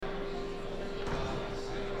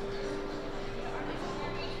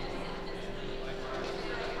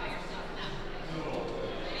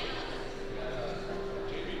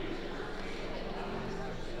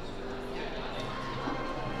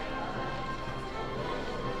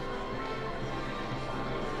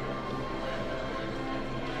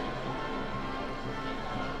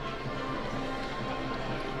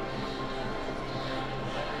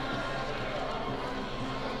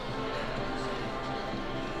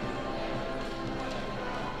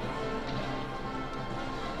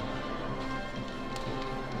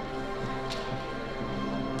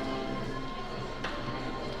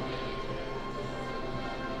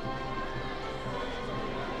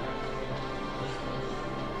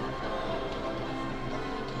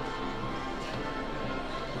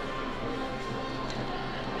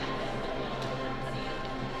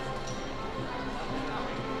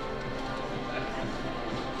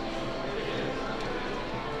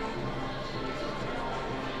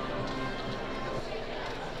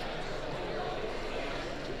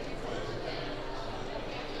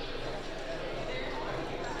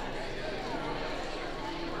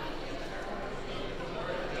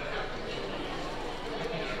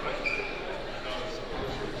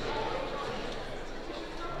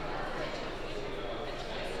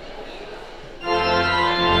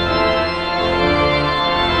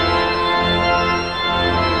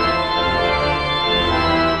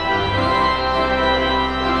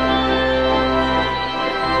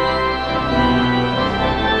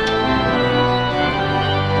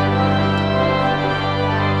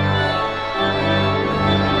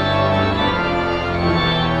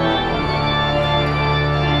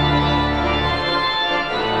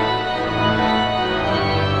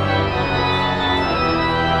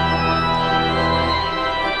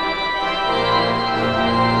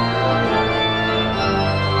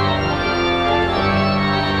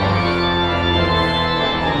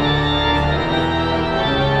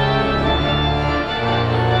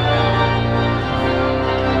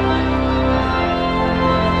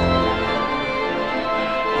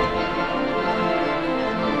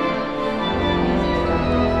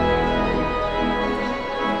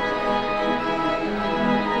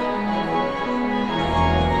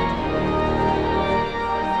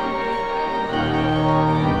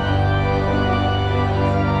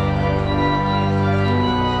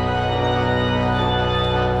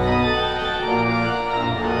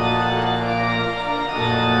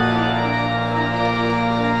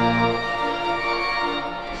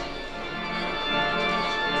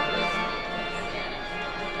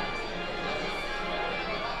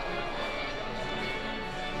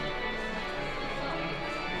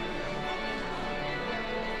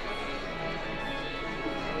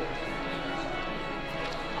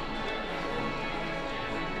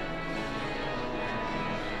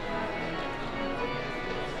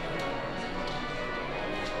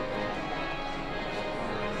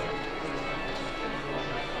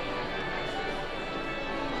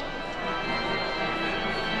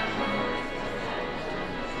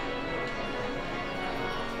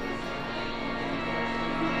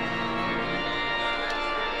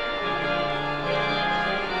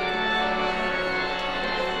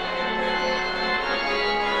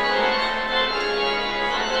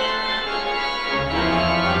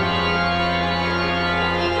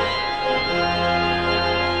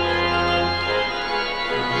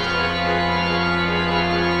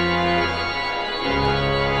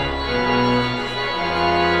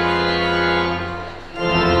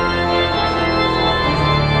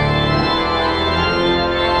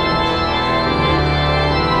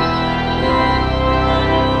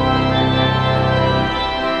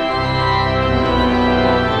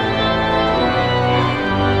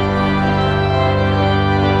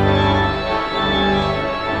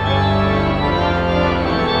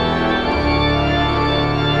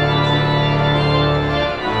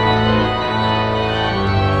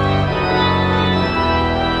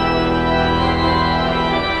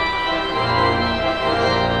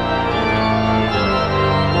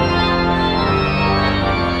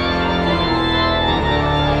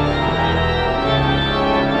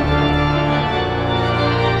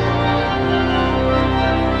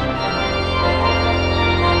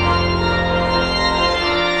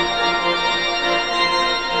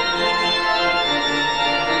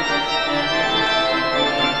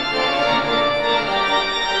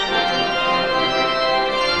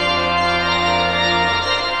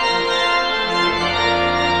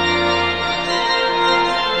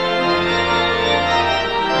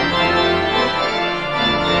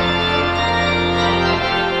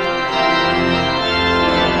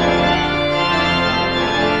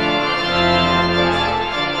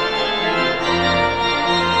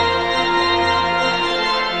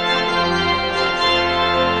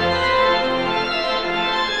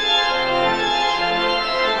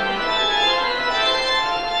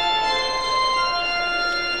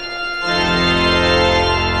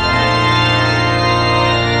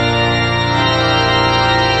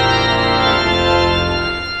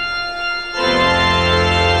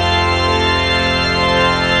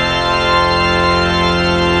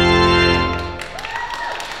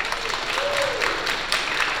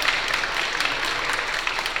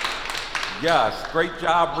Yes, great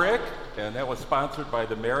job, Rick. And that was sponsored by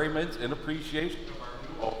the Merrimans in appreciation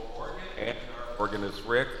of our new organ and our organist,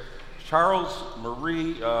 Rick. Charles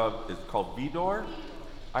Marie is called Vidor.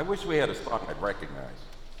 I wish we had a song I'd recognize.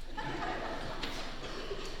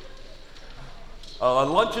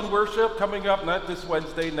 Lunch and worship coming up not this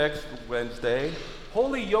Wednesday, next Wednesday.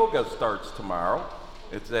 Holy Yoga starts tomorrow.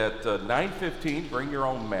 It's at 9:15, bring your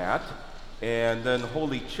own mat. And then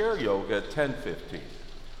Holy Chair Yoga at 10:15.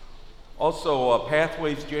 Also,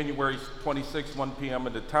 Pathways, January 26, 1 p.m.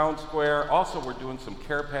 in the town square. Also, we're doing some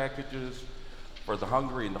care packages for the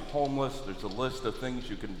hungry and the homeless. There's a list of things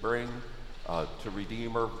you can bring to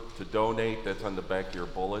Redeemer to donate. That's on the back of your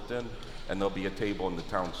bulletin. And there'll be a table in the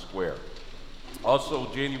town square. Also,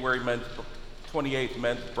 January 28th,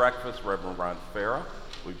 men's breakfast, Reverend Ron Farah.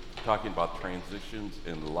 We're talking about transitions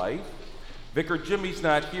in life. Vicar Jimmy's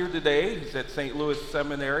not here today. He's at St. Louis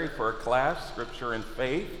Seminary for a class, Scripture and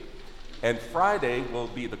Faith. And Friday will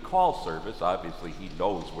be the call service. Obviously, he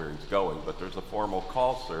knows where he's going, but there's a formal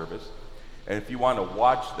call service. And if you want to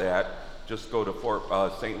watch that, just go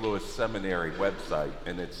to St. Louis Seminary website,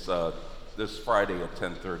 and it's this Friday at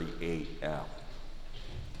 10:30 a.m.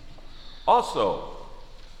 Also,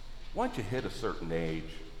 once you hit a certain age,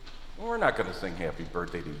 we're not going to sing happy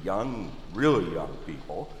birthday to young, really young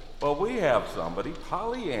people, but we have somebody,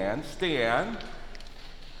 Polly Ann Stan,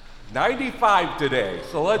 95 today,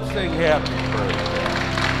 so let's sing happy birthday.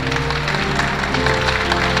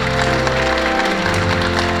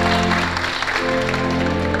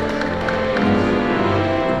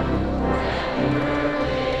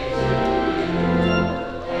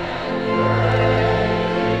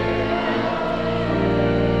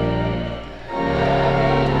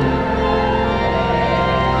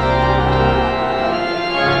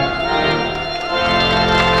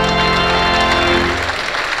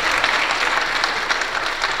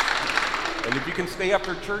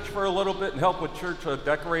 After church for a little bit and help with church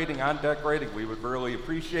decorating, we would really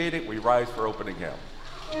appreciate it. We rise for opening hymn.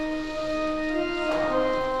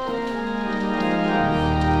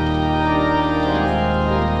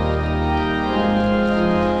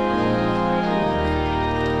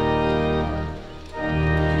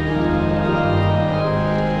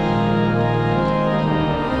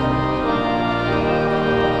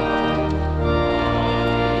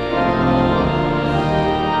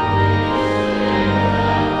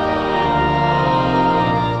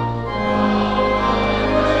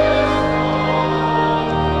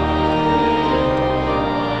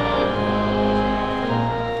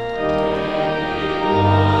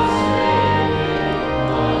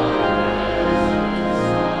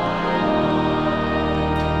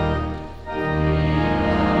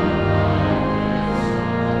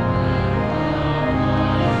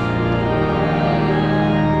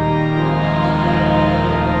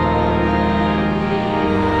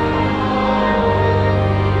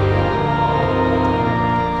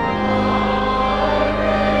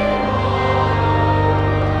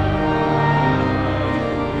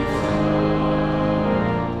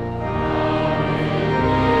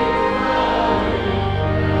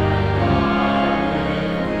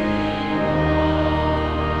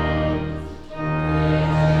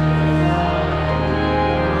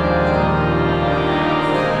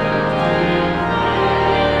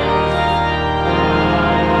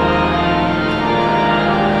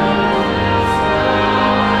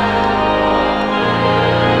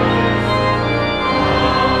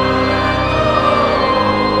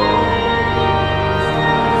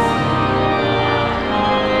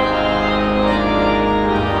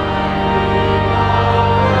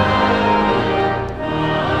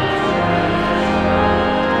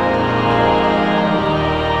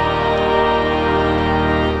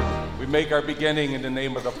 Our beginning in the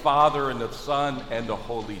name of the Father, and the Son, and the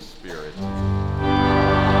Holy Spirit.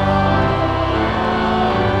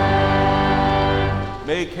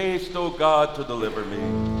 Make haste, O God, to deliver me.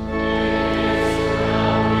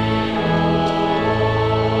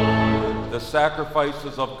 The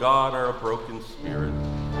sacrifices of God are a broken spirit.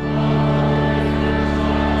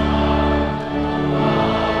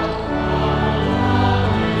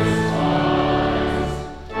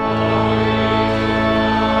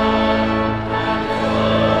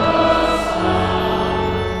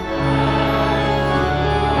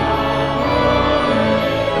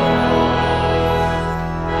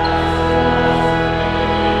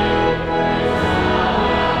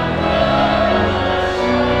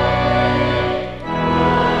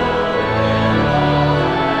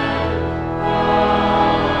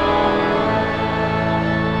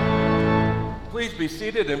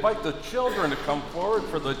 Invite the children to come forward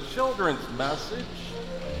for the children's message.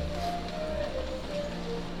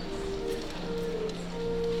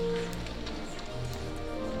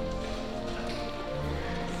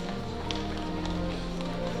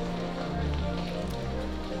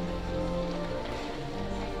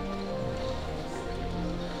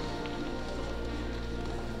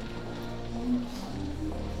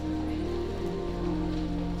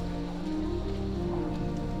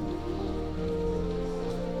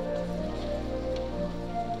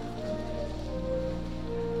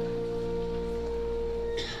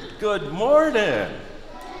 Good morning.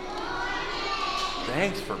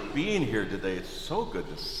 Thanks for being here today. It's so good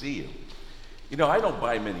to see you. You know, I don't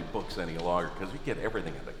buy many books any longer because we get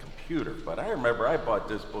everything on the computer. But I remember I bought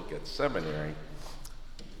this book at seminary,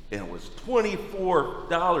 and it was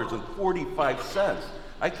 $24.45.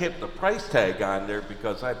 I kept the price tag on there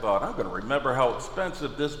because I thought, I'm going to remember how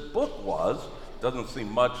expensive this book was. Doesn't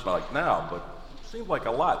seem much like now, but it seemed like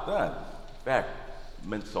a lot then. In fact, it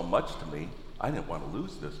meant so much to me, I didn't want to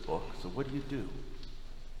lose this book. So what do?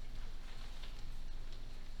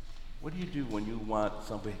 What do you do when you want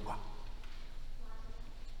somebody?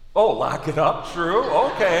 Oh, lock it up, true,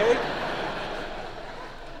 okay.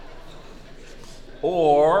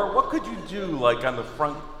 Or what could you do like on the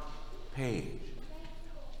front page?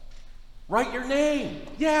 Write your name.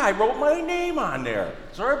 Yeah, I wrote my name on there.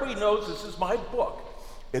 So everybody knows this is my book.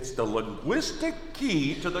 It's the linguistic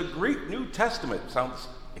key to the Greek New Testament. Sounds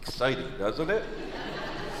exciting, doesn't it?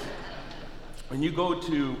 When you go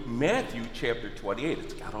to Matthew chapter 28,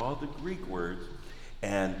 it's got all the Greek words,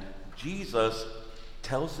 and Jesus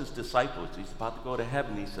tells his disciples, he's about to go to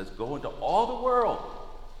heaven, he says, go into all the world,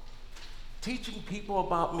 teaching people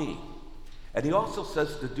about me. And he also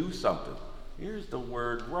says to do something. Here's the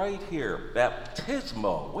word right here,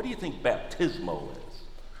 baptismo. What do you think baptismo is?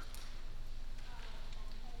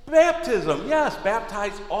 Baptism, yes,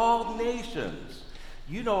 baptize all nations.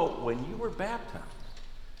 You know, when you were baptized,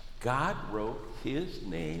 God wrote his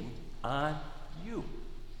name on you.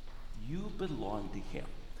 You belong to him.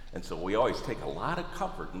 And so we always take a lot of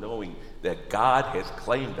comfort knowing that God has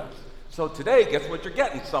claimed us. So today, guess what you're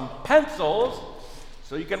getting? Some pencils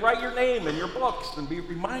so you can write your name in your books and be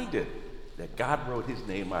reminded that God wrote his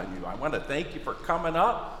name on you. I want to thank you for coming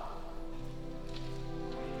up.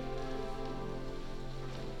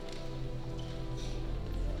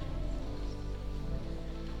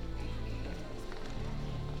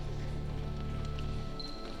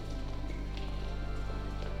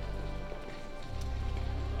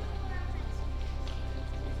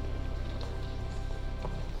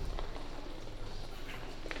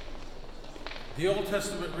 The Old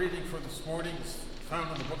Testament reading for this morning is found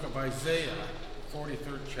in the book of Isaiah,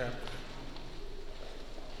 43rd chapter.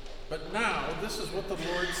 But now, this is what the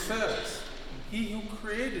Lord says. He who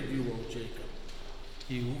created you, O Jacob,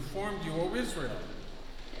 he who formed you, O Israel,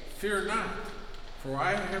 fear not, for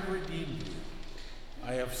I have redeemed you.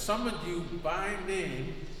 I have summoned you by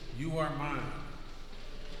name, you are mine.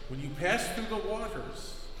 When you pass through the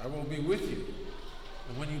waters, I will be with you.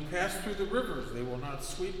 And when you pass through the rivers, they will not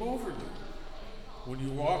sweep over you. When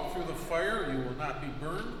you walk through the fire, you will not be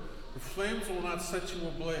burned. The flames will not set you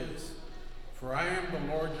ablaze. For I am the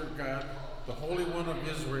Lord your God, the Holy One of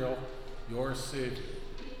Israel, your Savior.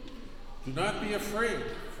 Do not be afraid,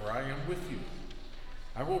 for I am with you.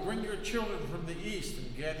 I will bring your children from the east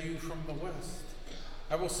and gather you from the west.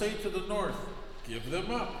 I will say to the north, give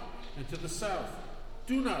them up, and to the south,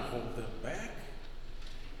 do not hold them back.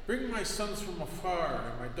 Bring my sons from afar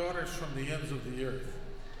and my daughters from the ends of the earth.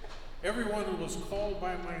 Everyone who was called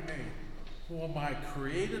by my name, whom I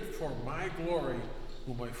created for my glory,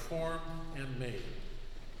 whom I formed and made.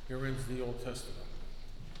 Here ends the Old Testament.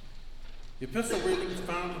 The epistle reading is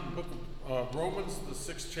found in the book of Romans, the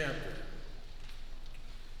 6th chapter.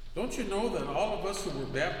 Don't you know that all of us who were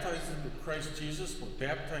baptized into Christ Jesus were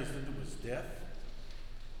baptized into his death?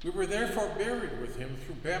 We were therefore buried with him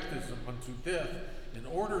through baptism unto death, in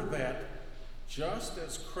order that, just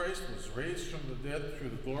as Christ was raised from the dead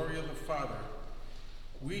through the glory of the Father,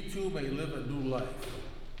 we too may live a new life.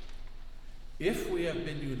 If we have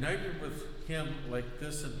been united with him like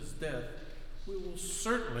this in his death, we will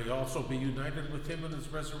certainly also be united with him in his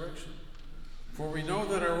resurrection. For we know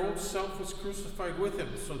that our old self was crucified with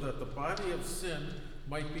him, so that the body of sin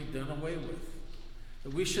might be done away with,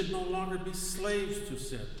 that we should no longer be slaves to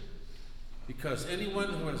sin, because anyone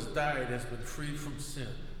who has died has been freed from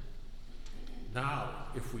sin. Now,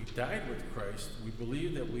 if we died with Christ, we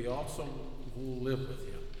believe that we also will live with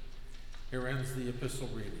him. Here ends the epistle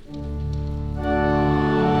reading.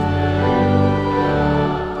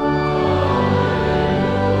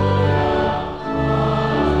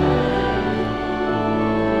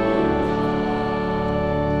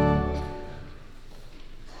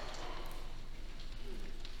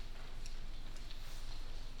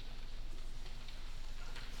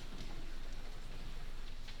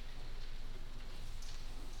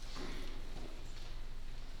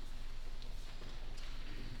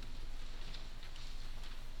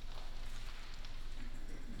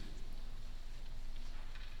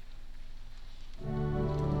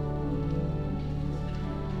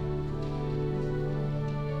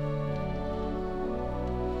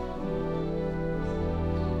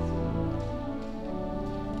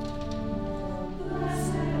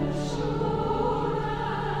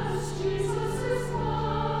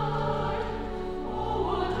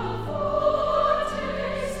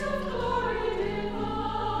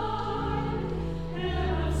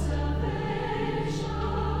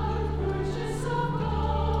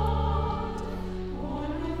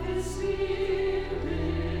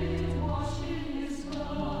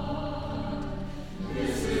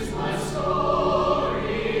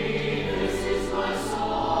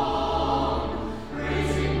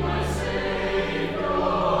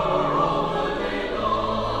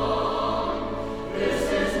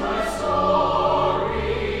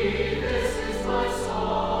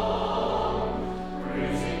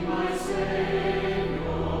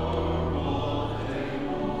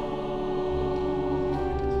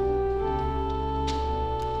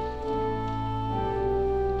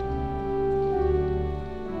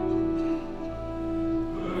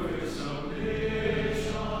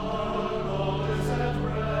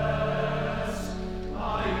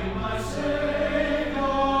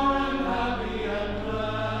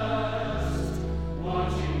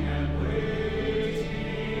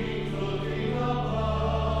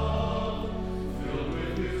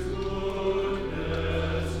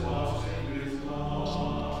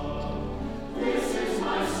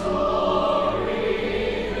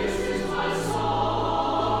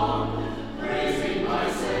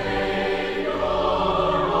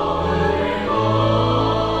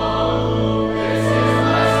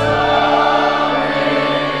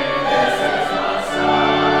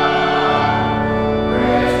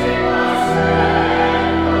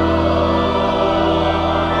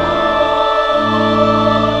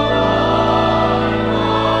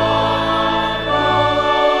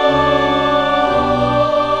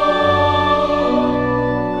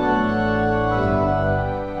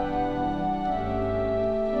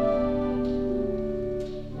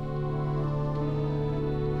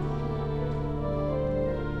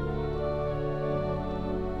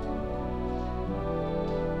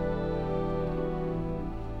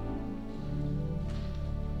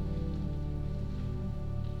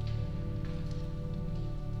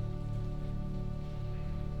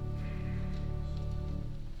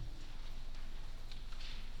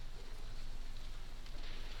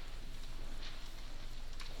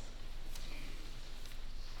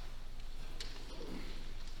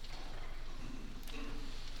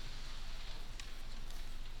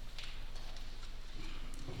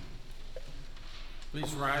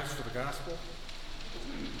 Please rise for the gospel.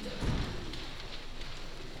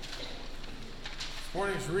 This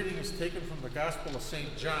morning's reading is taken from the Gospel of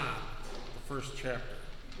St. John, the first chapter.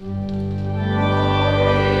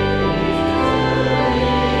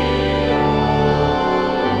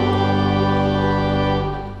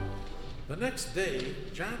 The next day,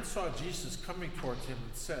 John saw Jesus coming towards him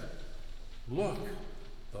and said, "Look,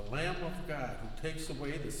 the Lamb of God who takes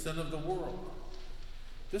away the sin of the world.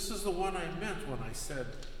 This is the one I meant when I said,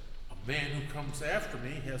 'A man who comes after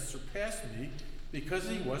me has surpassed me because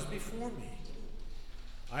he was before me.'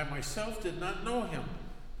 I myself did not know him,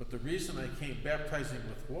 but the reason I came baptizing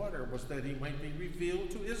with water was that he might be revealed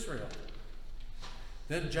to Israel."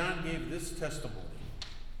 Then John gave this testimony.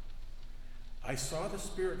 "I saw the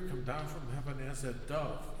Spirit come down from heaven as a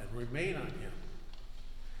dove and remain on him.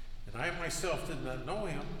 And I myself did not know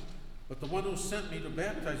him, but the one who sent me to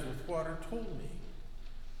baptize with water told me,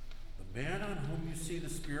 'The man on whom you see the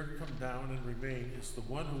Spirit come down and remain is the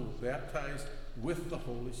one who will baptize with the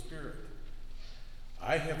Holy Spirit.'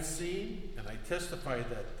 I have seen and I testify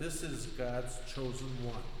that this is God's chosen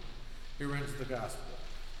one." Here ends the gospel.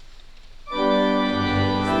 We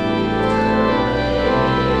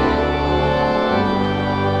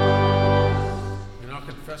now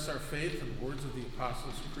confess our faith in the words of the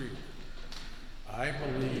Apostles' Creed. I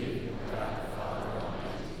believe in God the Father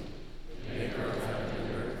Almighty, maker of heaven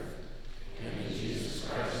and earth, and in Jesus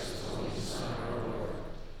Christ, his only Son, our Lord,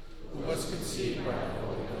 who was conceived by the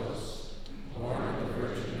Holy Ghost, born of the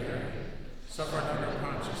Virgin Mary, suffered under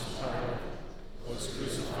Pontius Pilate, was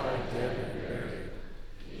crucified, dead, and buried.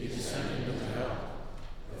 He descended into hell.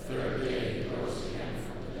 The third day he rose again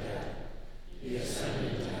from the dead. He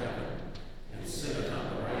ascended into heaven and sitteth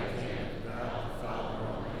on the right hand of God the Father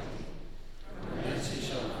Almighty. From thence he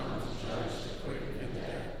shall come to judge the quick and the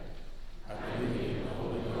dead. I believe in the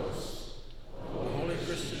Holy Ghost, the holy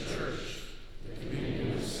Christian Church, the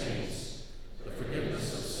communion of saints, the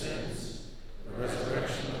forgiveness of sins, the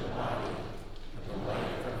resurrection of the body, and the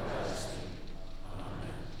life everlasting.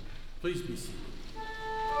 Amen. Please be seated.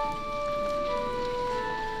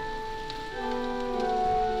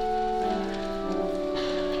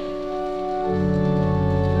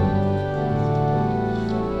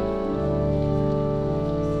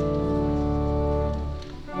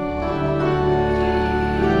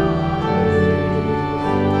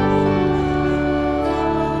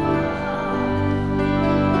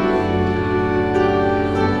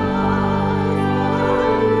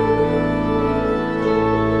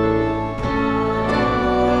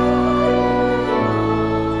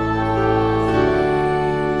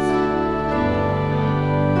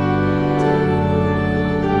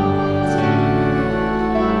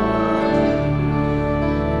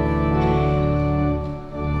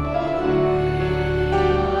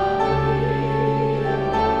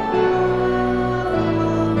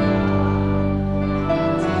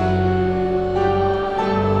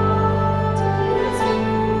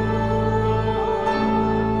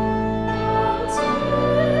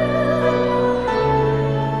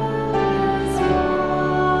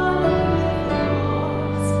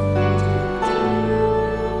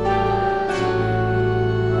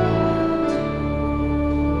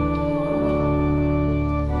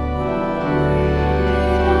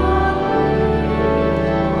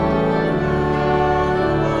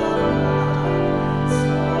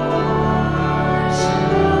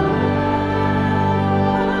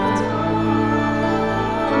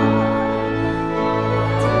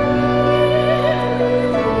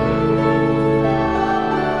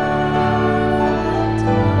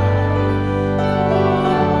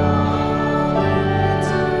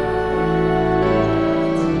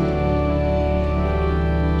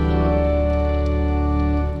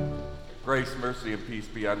 Grace, mercy, and peace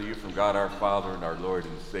be unto you from God our Father and our Lord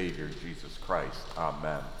and Savior, Jesus Christ.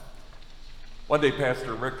 Amen. One day,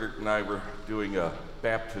 Pastor Rickert and I were doing a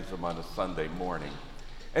baptism on a Sunday morning.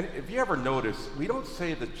 And if you ever notice, we don't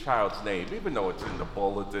say the child's name, even though it's in the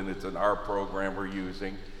bulletin, it's in our program we're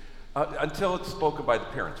using, until it's spoken by the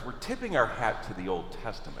parents. We're tipping our hat to the Old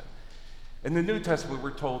Testament. In the New Testament,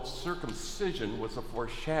 we're told circumcision was a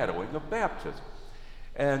foreshadowing of baptism.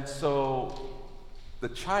 And so the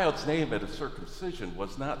child's name at a circumcision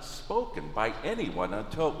was not spoken by anyone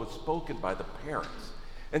until it was spoken by the parents.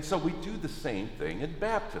 And so we do the same thing in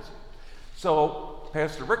baptism. So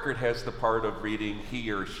Pastor Rickert has the part of reading he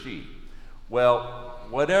or she. Well,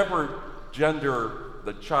 whatever gender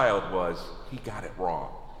the child was, he got it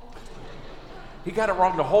wrong. He got it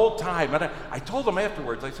wrong the whole time. And I told him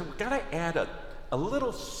afterwards, I said, we've got to add a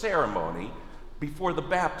little ceremony before the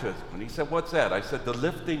baptism. And he said, what's that? I said, the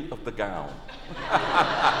lifting of the gown.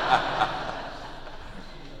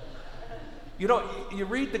 You know, you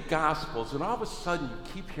read the Gospels, and all of a sudden you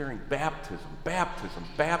keep hearing baptism, baptism,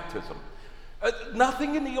 baptism.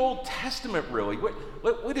 Nothing in the Old Testament, really.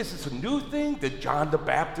 What is this, a new thing? Did John the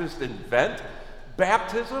Baptist invent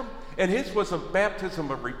baptism? And his was a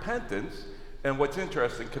baptism of repentance. And what's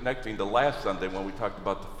interesting, connecting to last Sunday when we talked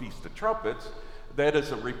about the Feast of Trumpets, that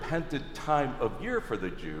is a repentant time of year for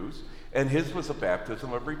the Jews. And his was a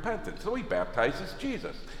baptism of repentance. So he baptizes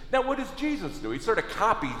Jesus. Now, what does Jesus do? He sort of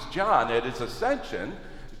copies John at his ascension,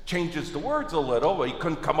 changes the words a little. He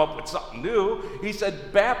couldn't come up with something new. He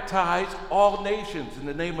said, baptize all nations in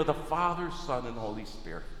the name of the Father, Son, and Holy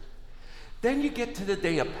Spirit. Then you get to the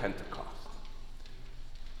day of Pentecost.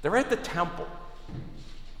 They're at the temple.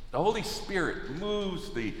 The Holy Spirit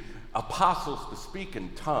moves the apostles to speak in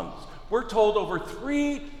tongues. We're told over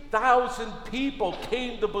 3,000 people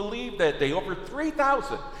came to believe that day, over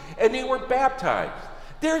 3,000, and they were baptized.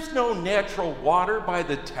 There's no natural water by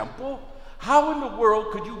the temple. How in the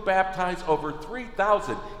world could you baptize over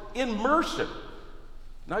 3,000? Immersion,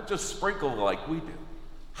 not just sprinkle like we do.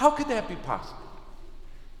 How could that be possible?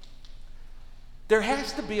 There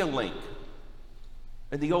has to be a link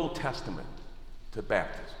in the Old Testament to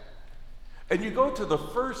baptism. And you go to the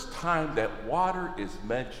first time that water is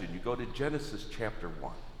mentioned, you go to Genesis chapter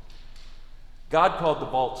 1. God called the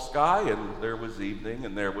vault sky, and there was evening,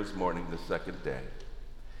 and there was morning the second day.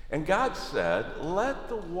 And God said, let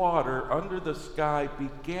the water under the sky be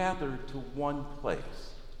gathered to one place.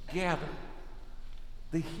 Gathered.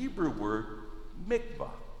 The Hebrew word mikvah.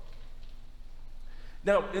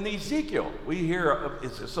 Now, in Ezekiel, we hear,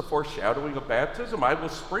 is this a foreshadowing of baptism? I will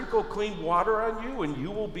sprinkle clean water on you, and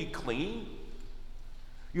you will be clean.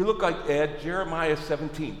 You look at Jeremiah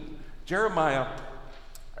 17. Jeremiah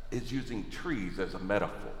is using trees as a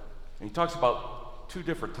metaphor. And he talks about two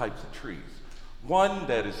different types of trees. One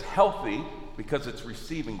that is healthy because it's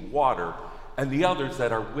receiving water, and the others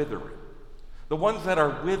that are withering. The ones that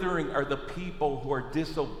are withering are the people who are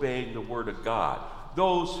disobeying the word of God.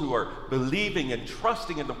 Those who are believing and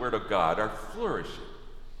trusting in the word of God are flourishing.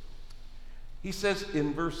 He says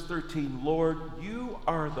in verse 13, Lord, you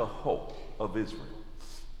are the hope of Israel.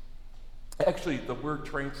 Actually, the word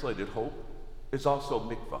translated hope is also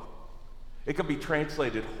mikvah. It can be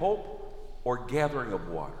translated hope or gathering of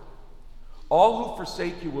water. All who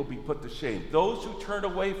forsake you will be put to shame. Those who turn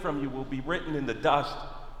away from you will be written in the dust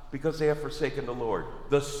because they have forsaken the Lord,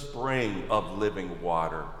 the spring of living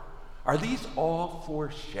water. Are these all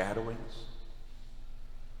foreshadowings?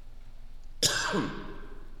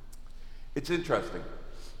 It's interesting.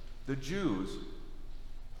 The Jews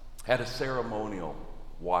had a ceremonial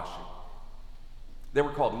washing. They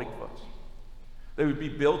were called mikvahs. They would be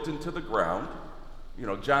built into the ground. You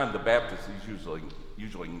know, John the Baptist is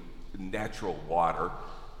usually natural water,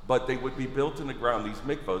 but they would be built in the ground, these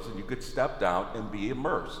mikvahs, and you could step down and be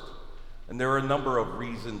immersed. And there are a number of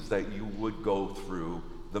reasons that you would go through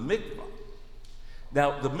the mikvah.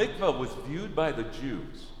 Now, the mikvah was viewed by the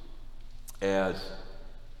Jews as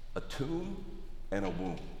a tomb and a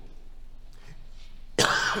womb.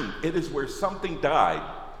 It is where something died,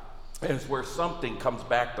 and it's where something comes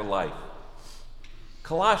back to life.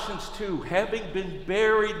 Colossians 2, having been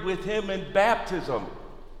buried with him in baptism,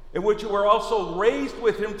 in which you were also raised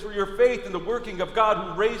with him through your faith in the working of God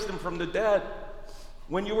who raised him from the dead.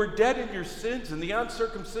 When you were dead in your sins and the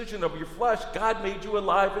uncircumcision of your flesh, God made you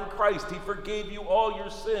alive in Christ. He forgave you all your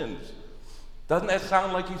sins. Doesn't that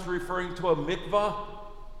sound like he's referring to a mikvah?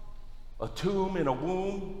 A tomb and a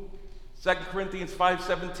womb? 2 Corinthians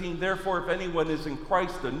 5:17, therefore if anyone is in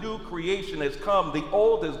Christ, the new creation has come. The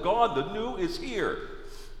old is gone, the new is here.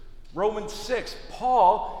 Romans 6,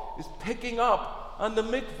 Paul is picking up on the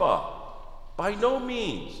mikvah. By no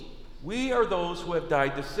means. We are those who have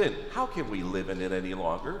died to sin. How can we live in it any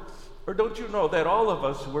longer? Or don't you know that all of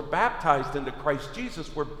us who were baptized into Christ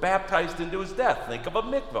Jesus were baptized into his death? Think of a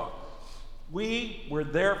mikvah. We were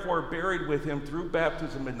therefore buried with him through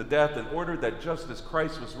baptism into death, in order that just as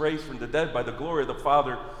Christ was raised from the dead by the glory of the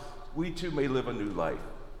Father, we too may live a new life.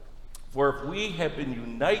 For if we have been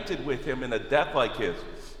united with him in a death like his,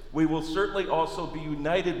 we will certainly also be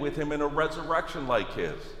united with him in a resurrection like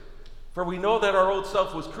his. For we know that our old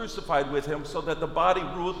self was crucified with him, so that the body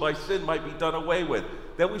ruled by sin might be done away with,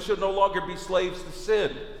 that we should no longer be slaves to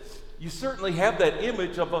sin. You certainly have that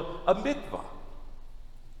image of a mikvah.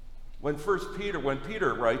 When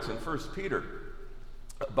Peter writes in 1 Peter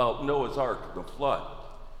about Noah's Ark, the flood,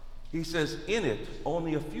 he says, in it,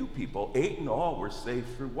 only a few people, 8 in all, were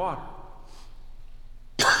saved through water.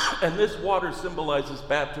 And this water symbolizes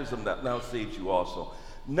baptism that now saves you also.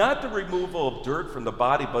 Not the removal of dirt from the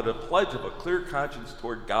body, but a pledge of a clear conscience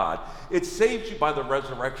toward God. It saves you by the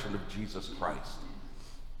resurrection of Jesus Christ.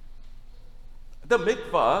 The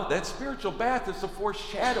mikvah, that spiritual bath, is a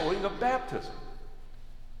foreshadowing of baptism.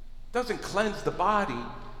 It doesn't cleanse the body,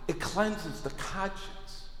 it cleanses the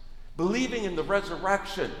conscience. Believing in the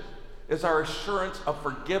resurrection is our assurance of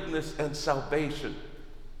forgiveness and salvation.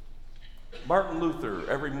 Martin Luther,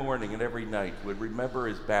 every morning and every night, would remember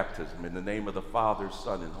his baptism in the name of the Father,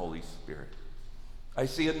 Son, and Holy Spirit. I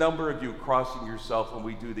see a number of you crossing yourself when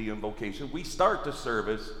we do the invocation. We start the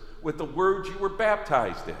service with the words you were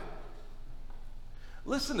baptized in.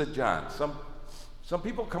 Listen to John. Some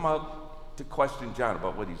people come out to question John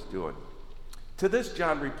about what he's doing. To this,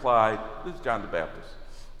 John replied, this is John the Baptist,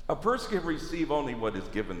 a person can receive only what is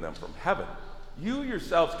given them from heaven. You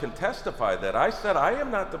yourselves can testify that I said I am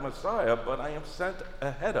not the Messiah, but I am sent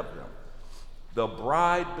ahead of him. The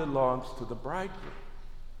bride belongs to the bridegroom.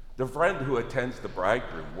 The friend who attends the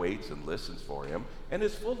bridegroom waits and listens for him and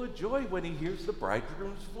is full of joy when he hears the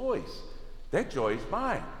bridegroom's voice. That joy is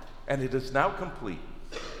mine, and it is now complete.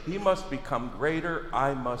 He must become greater,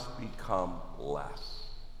 I must become less.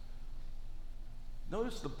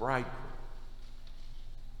 Notice the bridegroom.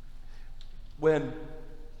 When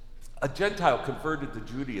a Gentile converted to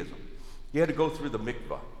Judaism, he had to go through the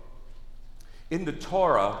mikvah. In the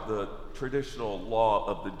Torah, the traditional law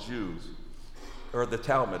of the Jews, or the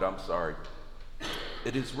Talmud,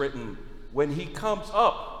 it is written, when he comes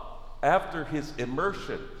up after his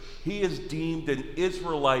immersion, he is deemed an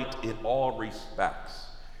Israelite in all respects.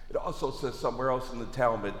 It also says somewhere else in the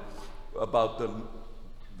Talmud about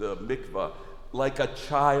the mikvah, like a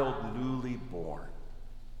child newly born.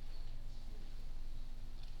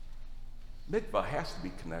 Mikvah has to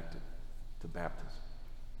be connected to baptism.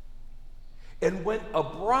 And when a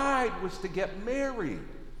bride was to get married,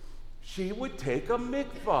 she would take a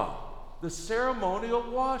mikvah, the ceremonial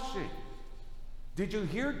washing. Did you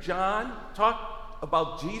hear John talk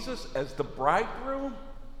about Jesus as the bridegroom?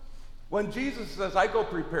 When Jesus says, I go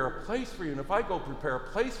prepare a place for you, and if I go prepare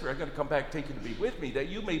a place for you, I'm going to come back, take you to be with me, that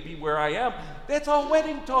you may be where I am. That's all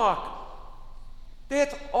wedding talk.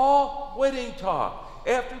 That's all wedding talk.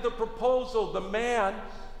 After the proposal, the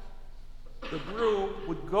groom,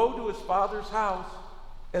 would go to his father's house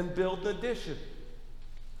and build an addition.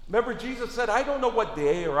 Remember, Jesus said, I don't know what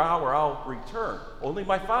day or hour I'll return. Only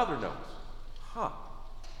my Father knows.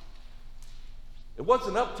 It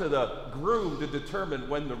wasn't up to the groom to determine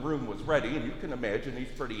when the room was ready, and you can imagine he's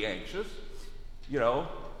pretty anxious. I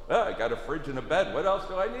got a fridge and a bed. What else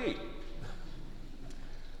do I need?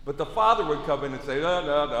 But the father would come in and say, no,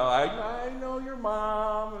 I know your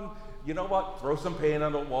mom, and you know what? Throw some paint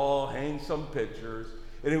on the wall, hang some pictures.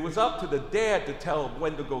 And it was up to the dad to tell him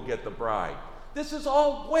when to go get the bride. This is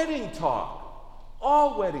all wedding talk.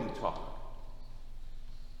 All wedding talk.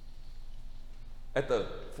 At the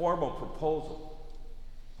formal proposal,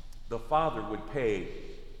 the father would pay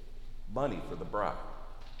money for the bride.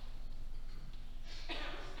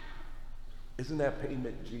 Isn't that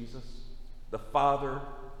payment Jesus? The Father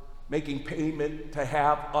making payment to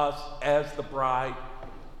have us as the bride?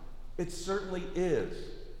 It certainly is.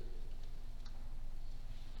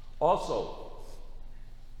 Also,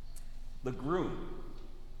 the groom.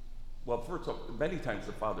 Well, first of all, many times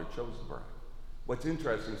the Father chose the bride. What's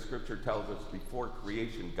interesting, Scripture tells us before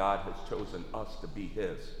creation, God has chosen us to be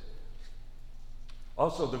His.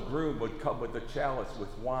 Also, the groom would come with a chalice with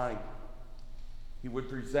wine. He would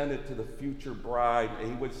present it to the future bride, and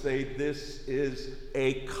he would say, this is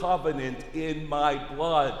a covenant in my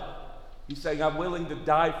blood. He's saying, I'm willing to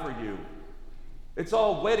die for you. It's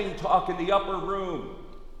all wedding talk in the upper room.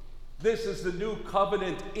 This is the new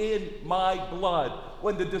covenant in my blood.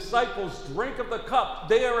 When the disciples drink of the cup,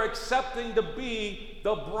 they are accepting to be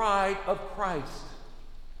the bride of Christ.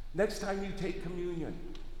 Next time you take communion,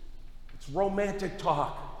 it's romantic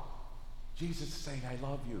talk. Jesus is saying, I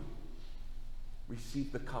love you.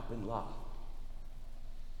 Receive the cup in love.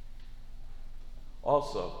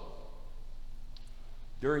 Also,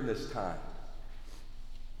 during this time,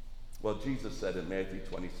 well, Jesus said in Matthew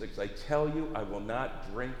 26, I tell you, I will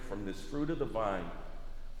not drink from this fruit of the vine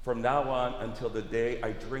from now on until the day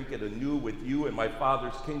I drink it anew with you in my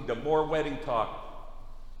Father's kingdom. More wedding talk.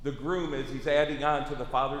 The groom, as he's adding on to the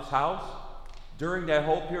Father's house, during that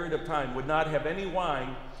whole period of time, would not have any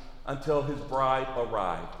wine until his bride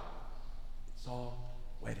arrived. It's all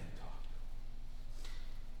wedding talk.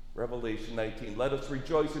 Revelation 19, let us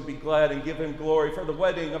rejoice and be glad and give him glory, for the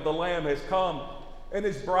wedding of the Lamb has come, and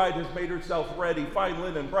his bride has made herself ready. Fine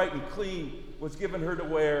linen, bright and clean, was given her to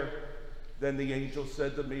wear. Then the angel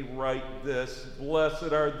said to me, write this,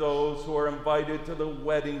 blessed are those who are invited to the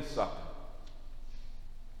wedding supper.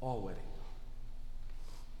 All wedding.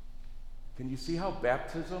 Can you see how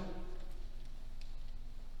baptism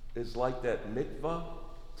is like that mikvah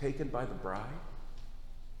taken by the bride?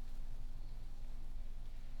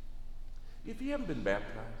 If you haven't been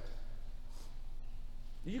baptized,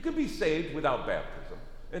 you can be saved without baptism.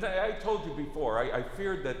 And I told you before, I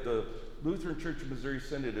feared that the Lutheran Church of Missouri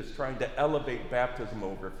Synod is trying to elevate baptism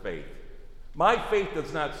over faith. My faith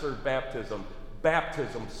does not serve baptism.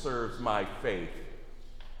 Baptism serves my faith.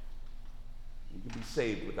 You can be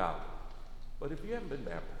saved without it. But if you haven't been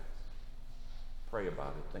baptized, pray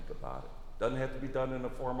about it, think about it. Doesn't have to be done in a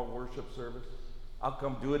formal worship service. I'll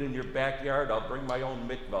come do it in your backyard. I'll bring my own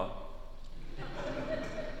mikvah.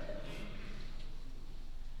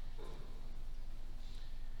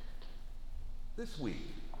 This week,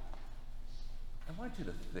 I want you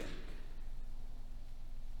to think.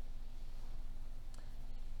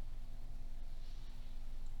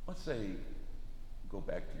 Let's say, go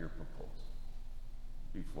back to your proposal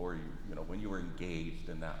before when you were engaged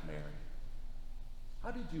and not married.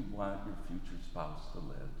 How did you want your future spouse to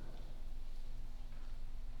live?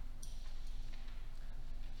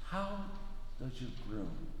 How does your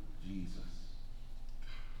groom, Jesus,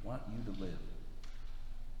 want you to live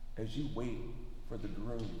as you wait for the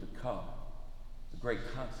groom to come, the great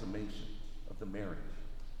consummation of the marriage?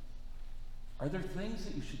 Are there things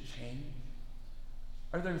that you should change?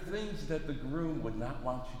 Are there things that the groom would not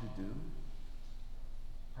want you to do?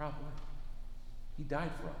 Probably. He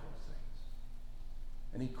died for all those things.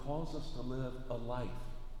 And he calls us to live a life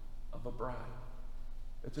of a bride.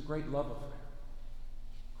 It's a great love affair.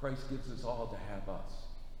 Christ gives us all to have us.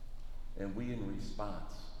 And we, in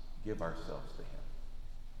response, give ourselves to him.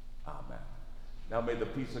 Amen. Now may the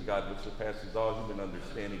peace of God, which surpasses all human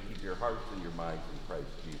understanding, keep your hearts and your minds in Christ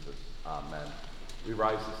Jesus. Amen. We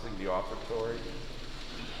rise to sing the offertory.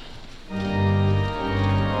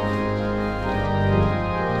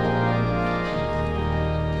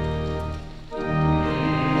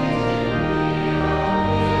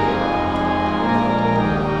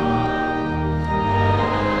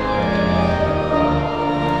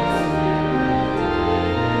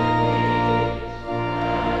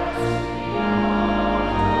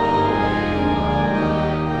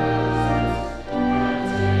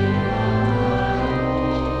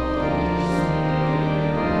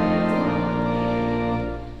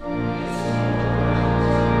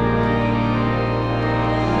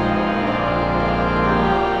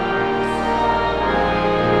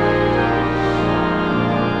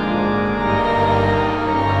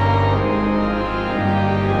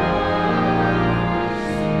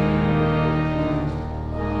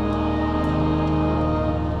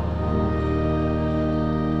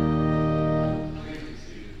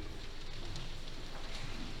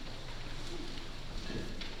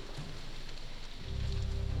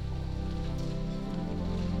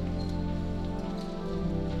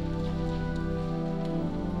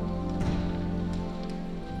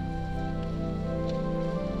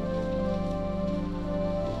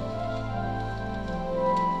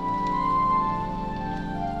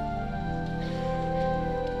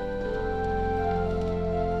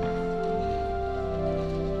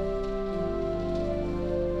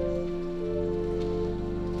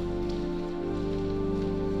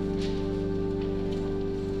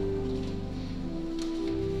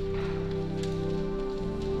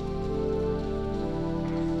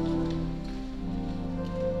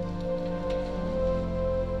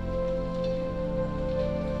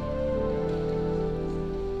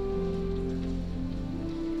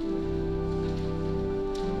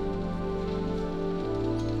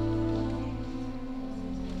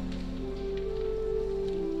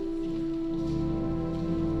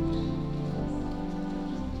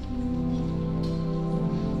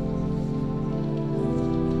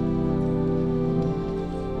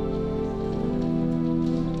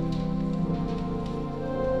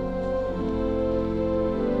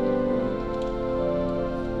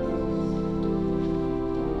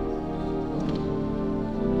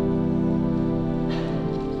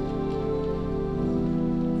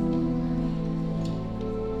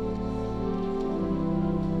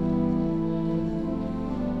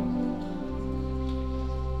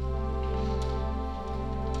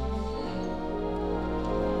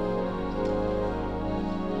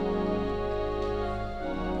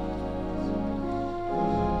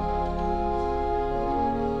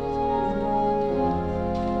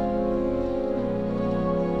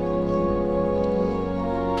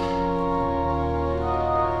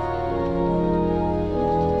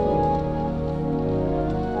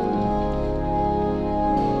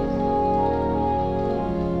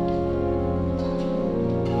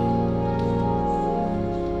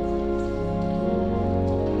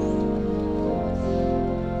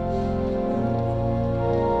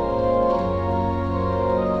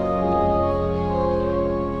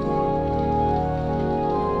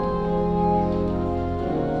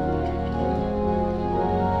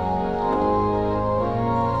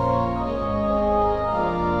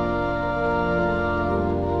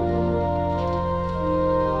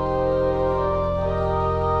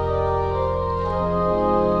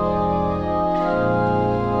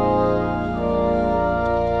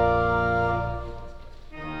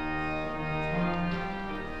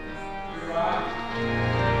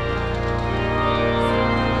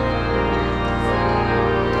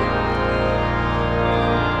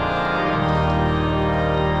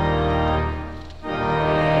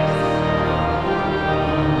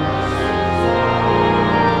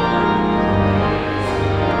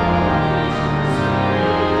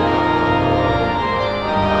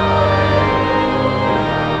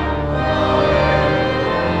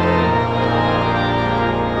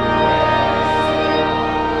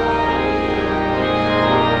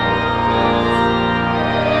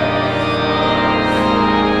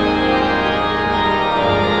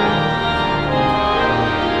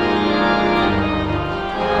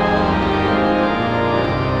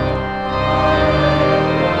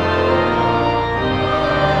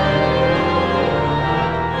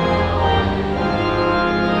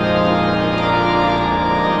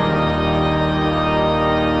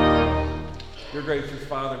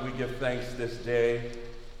 give thanks this day,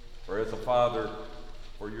 for as a father,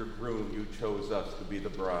 for your groom, you chose us to be the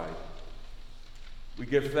bride. We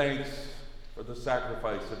give thanks for the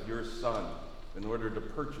sacrifice of your Son in order to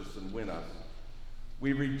purchase and win us.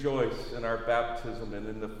 We rejoice in our baptism and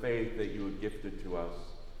in the faith that you have gifted to us.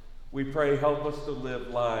 We pray, help us to live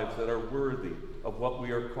lives that are worthy of what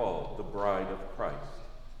we are called, the bride of Christ.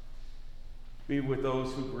 Be with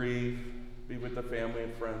those who grieve. Be with the family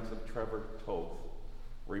and friends of Trevor Toth.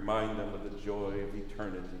 Remind them of the joy of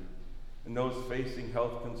eternity. And those facing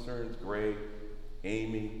health concerns, Greg,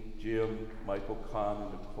 Amy, Jim, Michael Kahn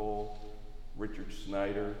and Nicole, Richard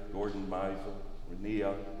Snyder, Gordon Meisel,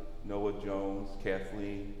 Renea, Noah Jones,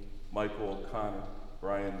 Kathleen, Michael O'Connor,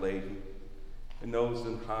 Brian Leahy, and those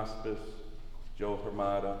in hospice, Joe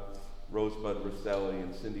Hermada, Rosebud Rosselli,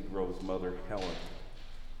 and Cindy Grove's mother, Helen.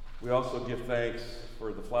 We also give thanks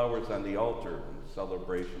for the flowers on the altar in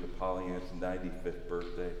celebration of Pollyanna's 95th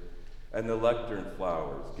birthday, and the lectern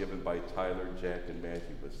flowers given by Tyler, Jack, and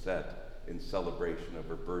Matthew Bassett in celebration of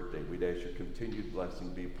her birthday. We'd ask your continued blessing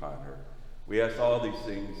be upon her. We ask all these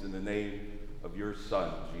things in the name of your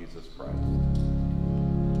Son, Jesus Christ.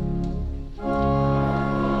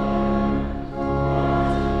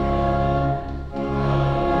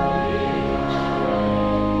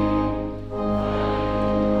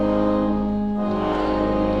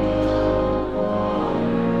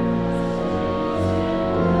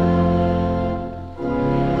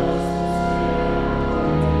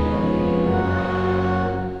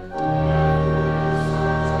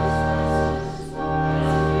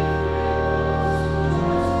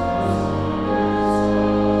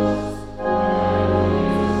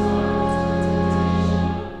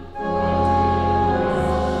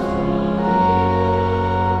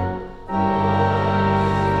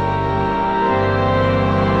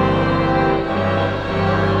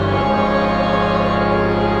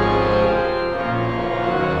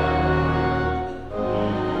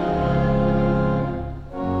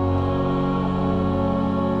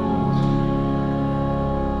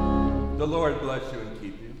 The Lord bless you and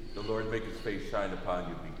keep you. The Lord make his face shine upon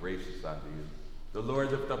you and be gracious unto you. The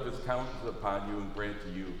Lord lift up his countenance upon you and grant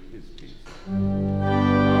to you his peace.